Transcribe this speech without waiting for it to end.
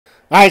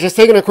All right, just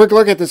taking a quick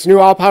look at this new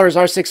ALLPOWERS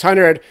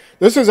R600.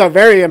 This is a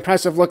very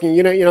impressive looking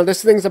unit. You know,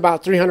 this thing's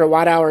about 300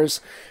 watt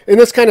hours in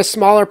this kind of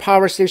smaller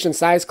power station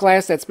size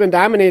class that's been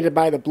dominated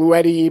by the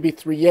Bluetti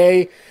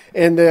EB3A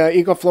and the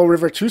EcoFlow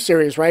River 2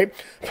 series, right?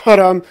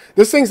 But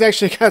this thing's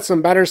actually got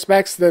some better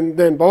specs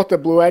than both the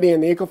Bluetti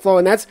and the EcoFlow,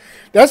 and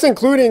that's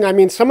including, I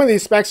mean, some of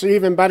these specs are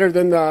even better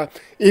than the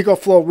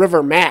EcoFlow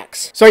River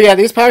Max. So yeah,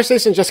 these power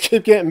stations just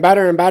keep getting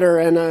better and better,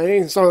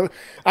 and so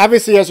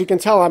obviously, as you can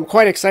tell, I'm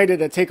quite excited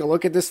to take a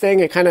look at this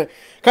thing and kind of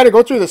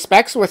go through the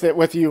specs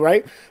with you,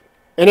 right?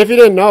 And if you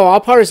didn't know,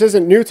 ALLPOWERS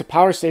isn't new to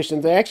power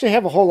stations. They actually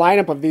have a whole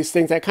lineup of these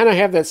things that kind of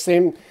have that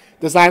same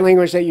design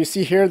language that you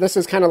see here. This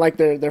is kind of like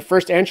their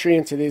first entry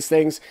into these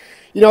things.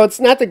 You know, it's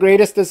not the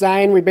greatest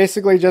design. We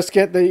basically just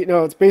get the, you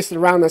know, it's based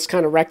around this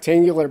kind of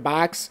rectangular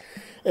box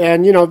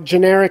and, you know,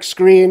 generic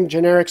screen,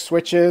 generic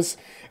switches.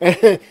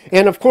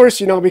 And of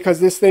course, you know, because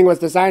this thing was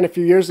designed a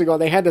few years ago,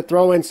 they had to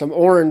throw in some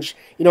orange,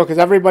 you know, because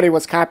everybody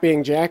was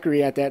copying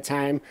Jackery at that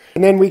time.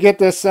 And then we get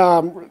this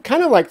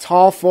kind of like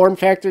tall form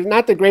factor.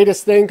 Not the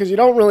greatest thing, because you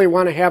don't really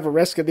want to have a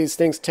risk of these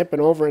things tipping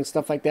over and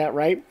stuff like that,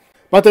 right?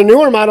 But the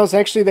newer models,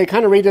 actually, they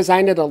kind of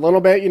redesigned it a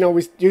little bit. You know,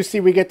 we do see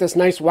we get this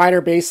nice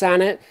wider base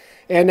on it.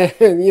 And,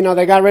 you know,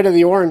 they got rid of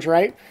the orange,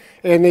 right?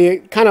 And they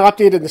kind of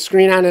updated the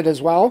screen on it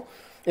as well.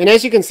 And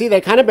as you can see,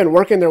 they've kind of been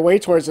working their way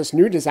towards this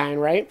new design,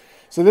 right?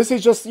 So this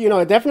is just, you know,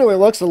 it definitely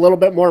looks a little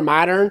bit more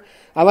modern.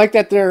 I like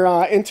that they're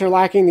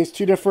interlocking these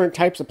two different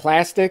types of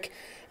plastic.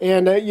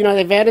 And, you know,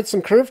 they've added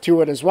some curve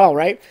to it as well,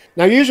 right?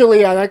 Now,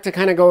 usually I like to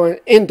kind of go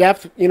in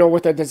depth, you know,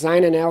 with a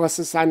design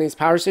analysis on these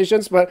power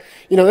stations. But,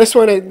 you know, this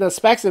one, the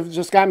specs have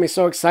just got me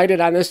so excited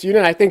on this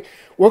unit. I think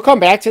we'll come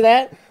back to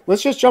that.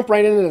 Let's just jump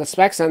right into the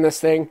specs on this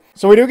thing.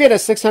 So we do get a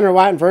 600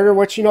 watt inverter,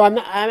 which, you know, I'm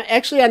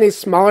actually on these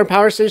smaller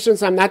power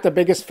stations, I'm not the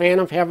biggest fan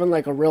of having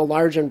like a real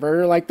large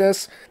inverter like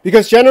this,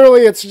 because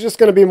generally it's just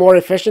going to be more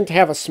efficient to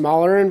have a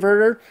smaller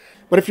inverter.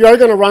 But if you are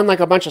going to run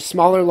like a bunch of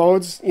smaller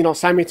loads, you know,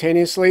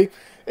 simultaneously,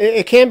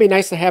 it can be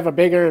nice to have a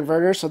bigger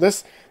inverter. So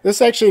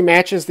this actually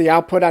matches the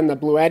output on the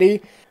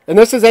Bluetti. And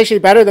this is actually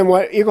better than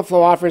what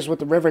EcoFlow offers with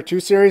the River 2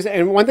 series.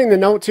 And one thing to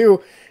note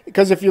too,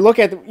 because if you look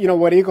at, you know,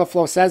 what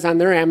EcoFlow says on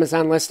their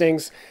Amazon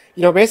listings,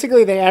 you know,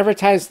 basically they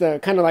advertise the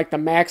kind of like the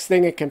max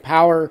thing it can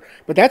power,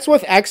 but that's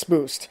with X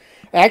Boost.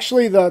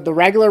 Actually, the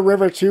regular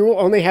River 2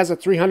 only has a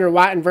 300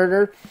 watt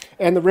inverter,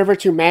 and the River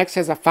 2 Max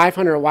has a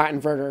 500 watt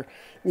inverter.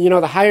 You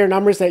know, the higher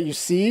numbers that you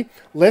see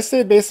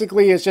listed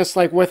basically is just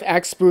like with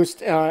X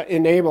Boost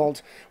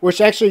enabled, which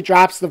actually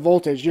drops the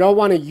voltage. You don't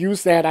want to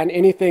use that on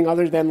anything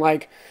other than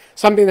like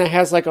something that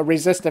has like a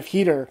resistive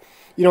heater.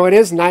 You know, it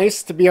is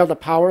nice to be able to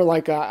power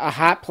like a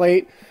hot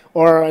plate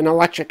or an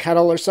electric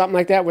kettle or something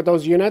like that with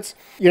those units.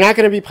 You're not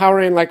going to be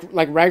powering like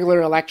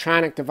regular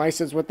electronic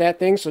devices with that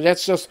thing. So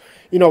that's just,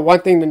 you know,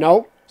 one thing to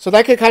note. So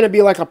that could kind of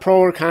be like a pro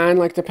or con,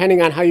 like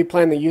depending on how you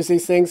plan to use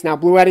these things. Now,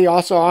 Bluetti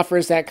also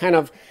offers that kind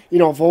of, you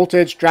know,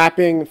 voltage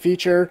dropping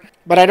feature,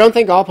 but I don't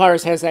think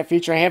ALLPOWERS has that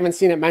feature. I haven't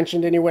seen it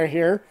mentioned anywhere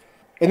here.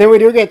 And then we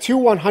do get two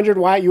 100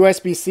 watt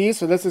USB-C,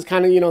 so this is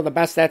kind of, you know, the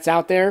best that's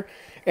out there,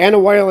 and a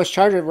wireless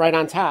charger right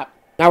on top.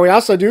 Now, we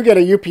also do get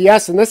a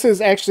UPS, and this is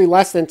actually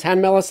less than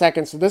 10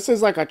 milliseconds, so this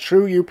is like a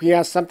true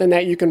UPS, something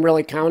that you can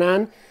really count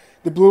on.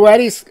 The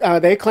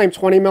Bluettis, they claim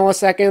 20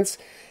 milliseconds.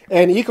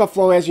 And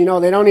EcoFlow, as you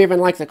know, they don't even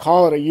like to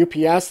call it a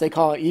UPS. They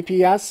call it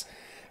EPS.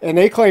 And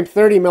they claim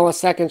 30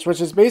 milliseconds, which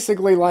is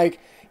basically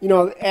like, you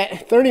know,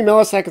 at 30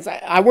 milliseconds,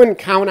 I wouldn't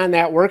count on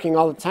that working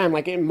all the time.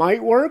 Like, it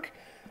might work,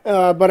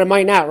 but it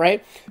might not,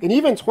 right? And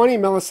even 20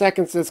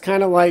 milliseconds is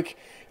kind of like,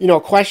 you know,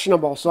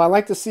 questionable. So I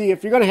like to see,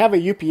 if you're going to have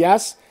a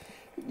UPS,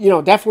 you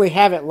know, definitely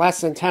have it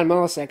less than 10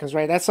 milliseconds,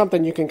 right? That's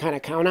something you can kind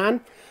of count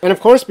on. And, of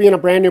course, being a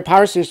brand new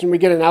power station, we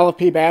get an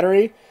LFP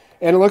battery.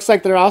 And it looks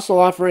like they're also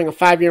offering a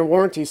 5-year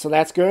warranty, so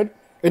that's good.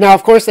 And now,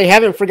 of course, they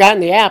haven't forgotten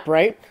the app,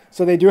 right?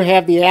 So they do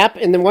have the app.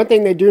 And then one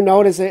thing they do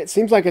note is that it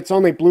seems like it's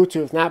only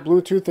Bluetooth, not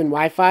Bluetooth and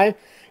Wi-Fi.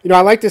 You know,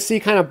 I like to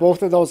see kind of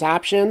both of those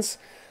options.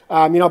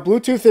 You know,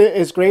 Bluetooth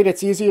is great.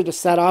 It's easier to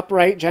set up,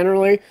 right,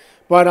 generally.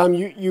 But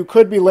you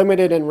could be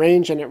limited in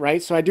range in it,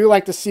 right? So I do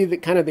like to see the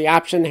kind of the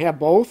option to have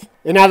both.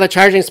 And now the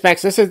charging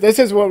specs. This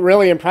is what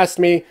really impressed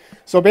me.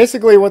 So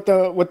basically, with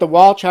the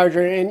wall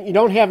charger, and you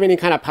don't have any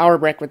kind of power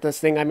brick with this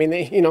thing. I mean,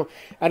 you know,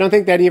 I don't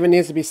think that even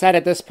needs to be said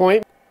at this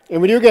point. And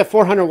we do get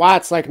 400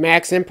 watts like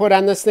max input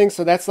on this thing,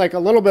 so that's like a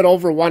little bit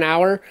over 1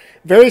 hour.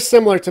 Very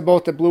similar to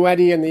both the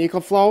Bluetti and the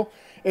EcoFlow.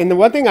 And the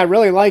one thing I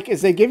really like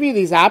is they give you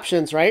these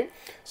options, right?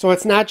 So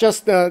it's not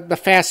just the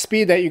fast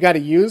speed that you got to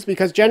use,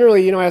 because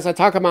generally, you know, as I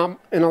talk about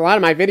in a lot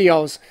of my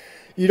videos,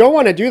 you don't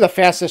want to do the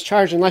fastest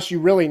charge unless you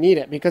really need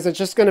it, because it's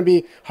just going to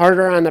be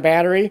harder on the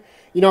battery.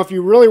 You know, if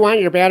you really want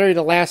your battery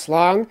to last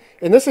long,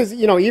 and this is,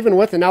 you know, even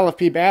with an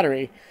LFP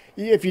battery,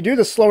 if you do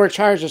the slower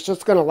charge, it's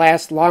just going to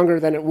last longer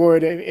than it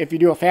would if you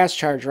do a fast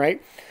charge,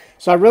 right?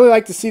 So I really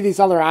like to see these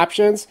other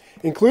options,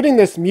 including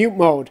this mute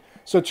mode.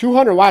 So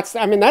 200 watts,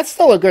 I mean, that's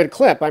still a good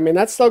clip. I mean,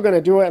 that's still going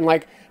to do it in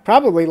like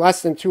probably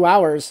less than 2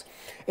 hours.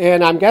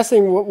 And I'm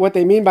guessing what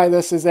they mean by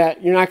this is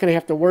that you're not going to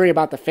have to worry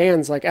about the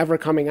fans like ever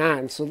coming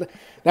on. So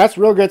that's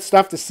real good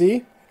stuff to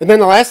see. And then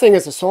the last thing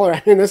is the solar.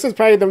 I mean, this has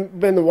probably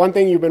been the one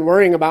thing you've been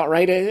worrying about,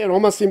 right? It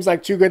almost seems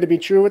like too good to be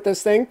true with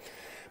this thing.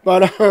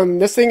 But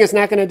this thing is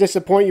not going to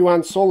disappoint you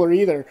on solar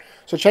either.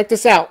 So check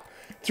this out.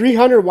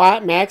 300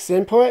 watt max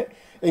input.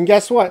 And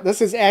guess what?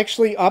 This is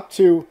actually up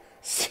to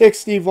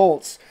 60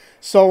 volts.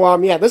 So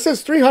yeah, this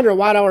is 300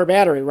 watt hour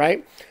battery,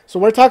 right? So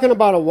we're talking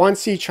about a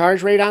 1C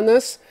charge rate on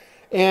this.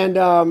 And,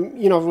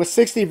 you know, with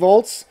 60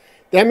 volts,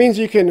 that means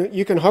you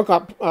can hook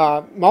up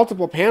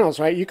multiple panels,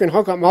 right? You can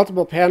hook up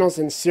multiple panels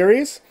in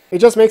series. It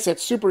just makes it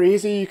super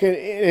easy.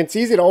 It's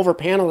easy to over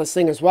panel this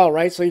thing as well,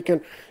 right? So you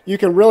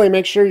can really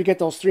make sure you get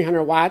those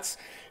 300 watts.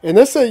 And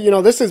this is, you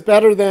know, this is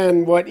better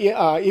than what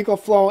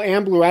EcoFlow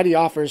and Bluetti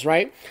offers,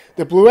 right?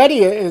 The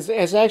Bluetti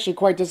is actually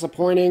quite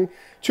disappointing.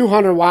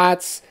 200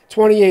 watts,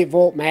 28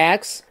 volt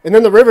max. And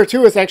then the River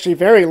 2 is actually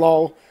very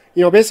low.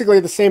 You know, basically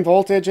the same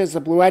voltage as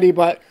the Bluetti,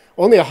 but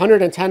only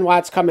 110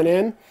 watts coming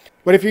in.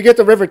 But if you get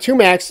the River 2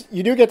 Max,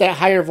 you do get that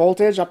higher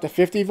voltage, up to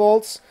 50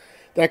 volts.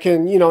 That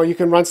can, you know, you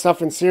can run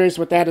stuff in series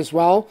with that as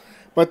well.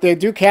 But they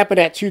do cap it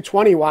at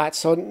 220 watts.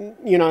 So,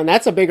 you know, and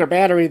that's a bigger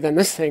battery than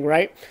this thing,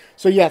 right?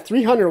 So, yeah,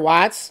 300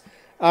 watts.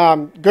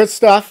 Good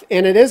stuff.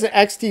 And it is an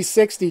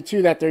XT60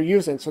 too that they're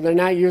using. So they're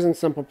not using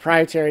some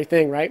proprietary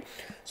thing, right?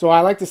 So I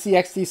like to see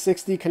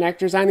XT60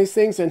 connectors on these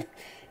things. And,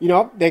 you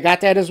know, they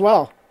got that as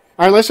well.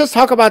 All right, let's just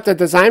talk about the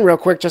design real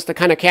quick just to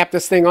kind of cap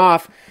this thing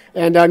off.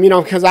 And, you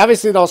know, because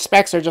obviously those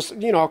specs are just,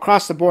 you know,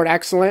 across the board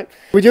excellent.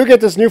 We do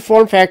get this new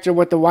form factor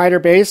with the wider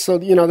base.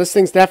 So, you know, this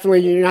thing's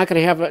definitely, you're not going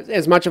to have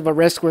as much of a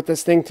risk with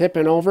this thing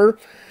tipping over.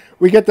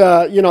 We get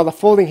the, you know, the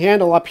folding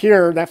handle up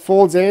here that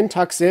folds in,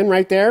 tucks in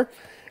right there.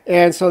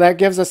 And so that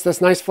gives us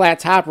this nice flat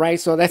top, right?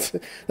 So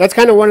that's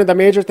kind of one of the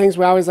major things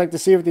we always like to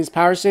see with these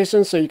power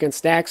stations, so you can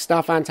stack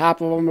stuff on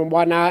top of them and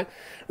whatnot,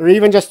 or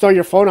even just throw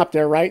your phone up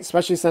there, right?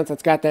 Especially since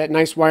it's got that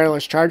nice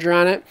wireless charger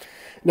on it.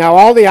 Now,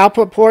 all the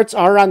output ports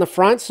are on the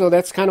front, so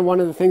that's kind of one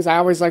of the things I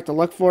always like to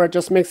look for. It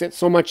just makes it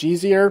so much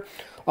easier.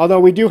 Although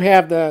we do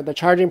have the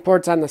charging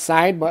ports on the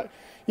side, but,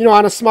 you know,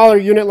 on a smaller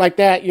unit like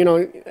that, you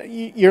know,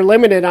 you're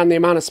limited on the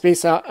amount of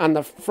space out on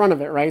the front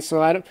of it, right?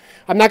 So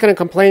I'm not going to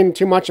complain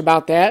too much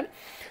about that.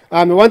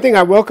 The one thing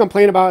I will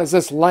complain about is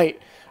this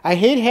light. I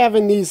hate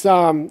having these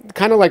kind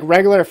of like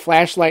regular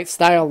flashlight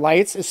style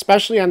lights,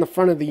 especially on the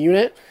front of the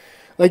unit.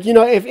 Like, you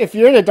know, if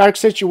you're in a dark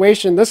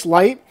situation, this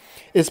light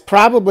is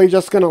probably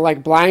just going to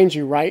like blind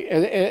you, right?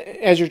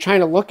 As you're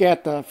trying to look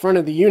at the front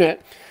of the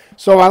unit.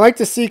 So I like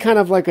to see kind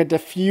of like a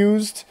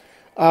diffused,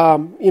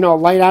 you know,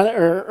 light on it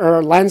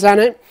or lens on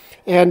it.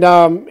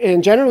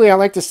 And generally I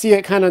like to see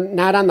it kind of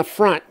not on the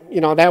front.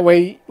 You know, that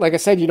way, like I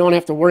said, you don't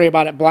have to worry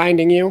about it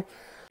blinding you.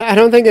 I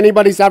don't think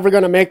anybody's ever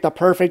going to make the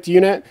perfect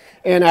unit,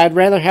 and I'd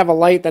rather have a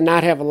light than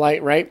not have a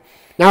light, right?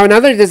 Now,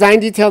 another design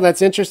detail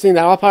that's interesting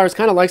that ALLPOWERS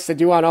kind of likes to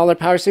do on all their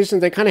power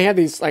stations, they kind of have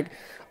these like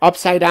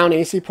upside down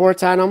AC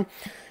ports on them.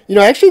 You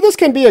know, actually this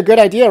can be a good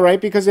idea, right?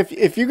 Because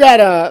if you got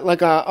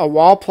a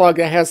wall plug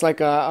that has like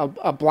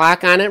a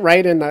block on it,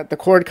 right, and the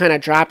cord kind of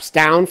drops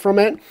down from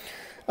it,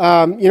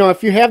 you know,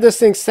 if you have this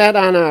thing set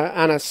on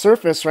a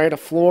surface, right, a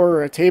floor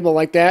or a table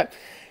like that,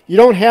 you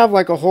don't have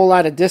like a whole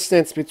lot of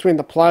distance between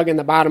the plug and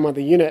the bottom of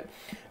the unit.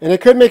 And it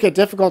could make it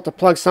difficult to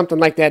plug something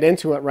like that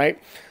into it, right?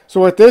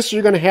 So with this,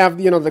 you're going to have,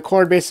 you know, the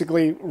cord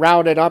basically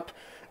routed up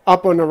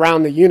and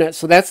around the unit.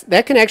 So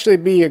that can actually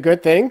be a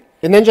good thing.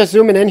 And then just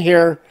zooming in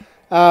here,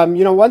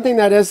 you know, one thing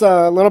that is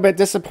a little bit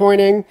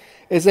disappointing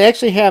is they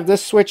actually have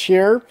this switch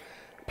here,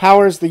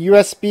 powers the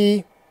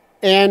USB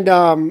and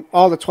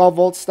all the 12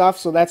 volt stuff.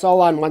 So that's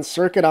all on one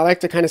circuit. I like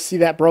to kind of see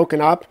that broken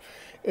up.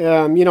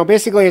 You know,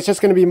 basically it's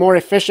just going to be more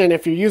efficient.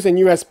 If you're using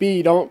USB,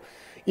 you don't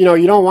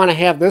want to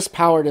have this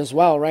powered as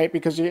well, right?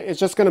 Because it's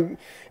just going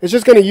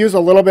to use a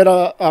little bit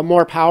of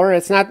more power.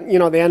 It's not, you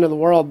know, the end of the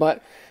world,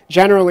 but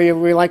generally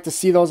we like to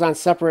see those on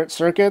separate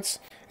circuits.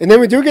 And then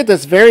we do get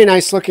this very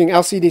nice looking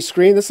LCD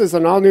screen. This is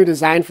an all new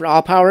design for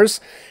ALLPOWERS,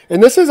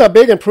 and this is a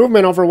big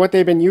improvement over what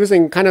they've been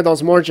using, kind of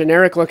those more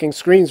generic looking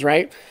screens,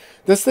 right?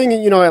 This thing,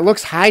 you know, it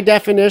looks high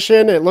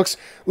definition. It looks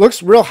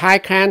real high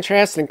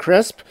contrast and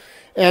crisp.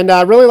 And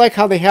I really like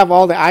how they have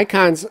all the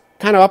icons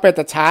kind of up at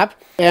the top.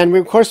 And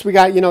of course we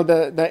got, you know,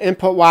 the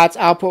input watts,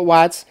 output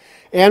watts,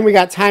 and we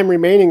got time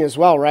remaining as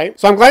well, right?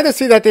 So I'm glad to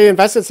see that they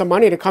invested some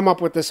money to come up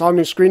with this all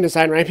new screen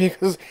design, right?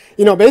 Because,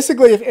 you know,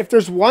 basically if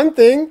there's one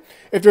thing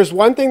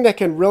that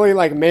can really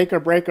like make or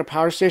break a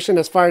power station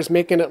as far as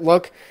making it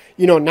look,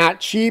 you know,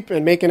 not cheap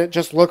and making it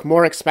just look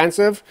more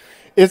expensive,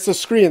 it's the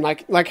screen.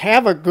 Like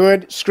have a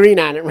good screen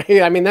on it,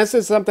 right? I mean, this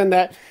is something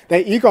that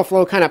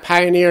EcoFlow kind of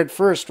pioneered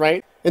first,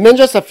 right? And then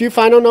just a few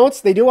final notes.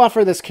 They do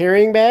offer this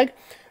carrying bag.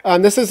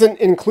 This isn't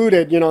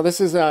included, you know, this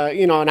is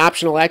you know, an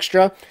optional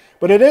extra,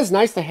 but it is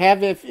nice to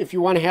have if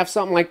you want to have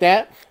something like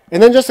that.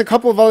 And then just a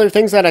couple of other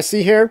things that I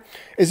see here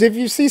is if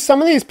you see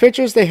some of these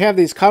pictures, they have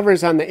these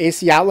covers on the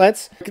AC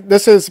outlets.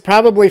 This is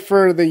probably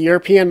for the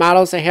European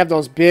models. They have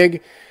those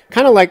big, they're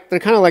kind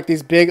of like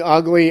these big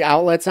ugly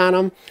outlets on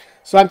them.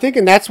 So I'm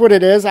thinking that's what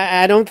it is.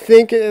 I don't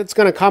think it's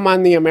going to come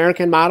on the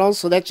American models,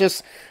 so that's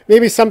just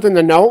maybe something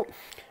to note.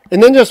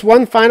 And then just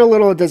one final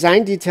little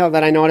design detail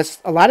that I noticed.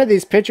 A lot of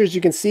these pictures,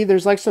 you can see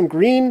there's like some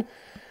green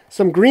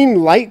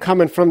light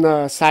coming from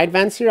the side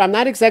vents here. I'm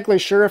not exactly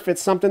sure if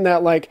it's something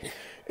that like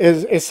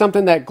is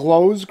something that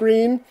glows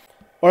green,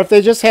 or if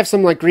they just have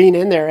some like green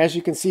in there, as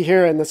you can see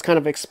here in this kind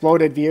of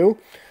exploded view.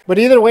 But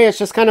either way, it's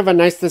just kind of a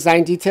nice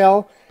design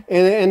detail.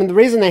 And the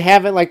reason they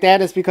have it like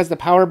that is because the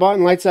power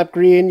button lights up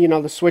green, you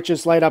know, the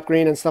switches light up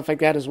green and stuff like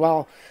that as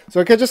well. So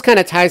it just kind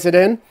of ties it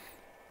in.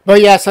 But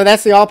yeah, so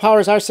that's the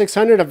ALLPOWERS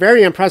R600, a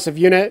very impressive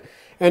unit.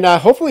 And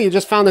hopefully you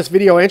just found this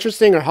video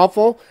interesting or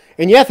helpful.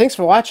 And yeah, thanks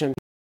for watching.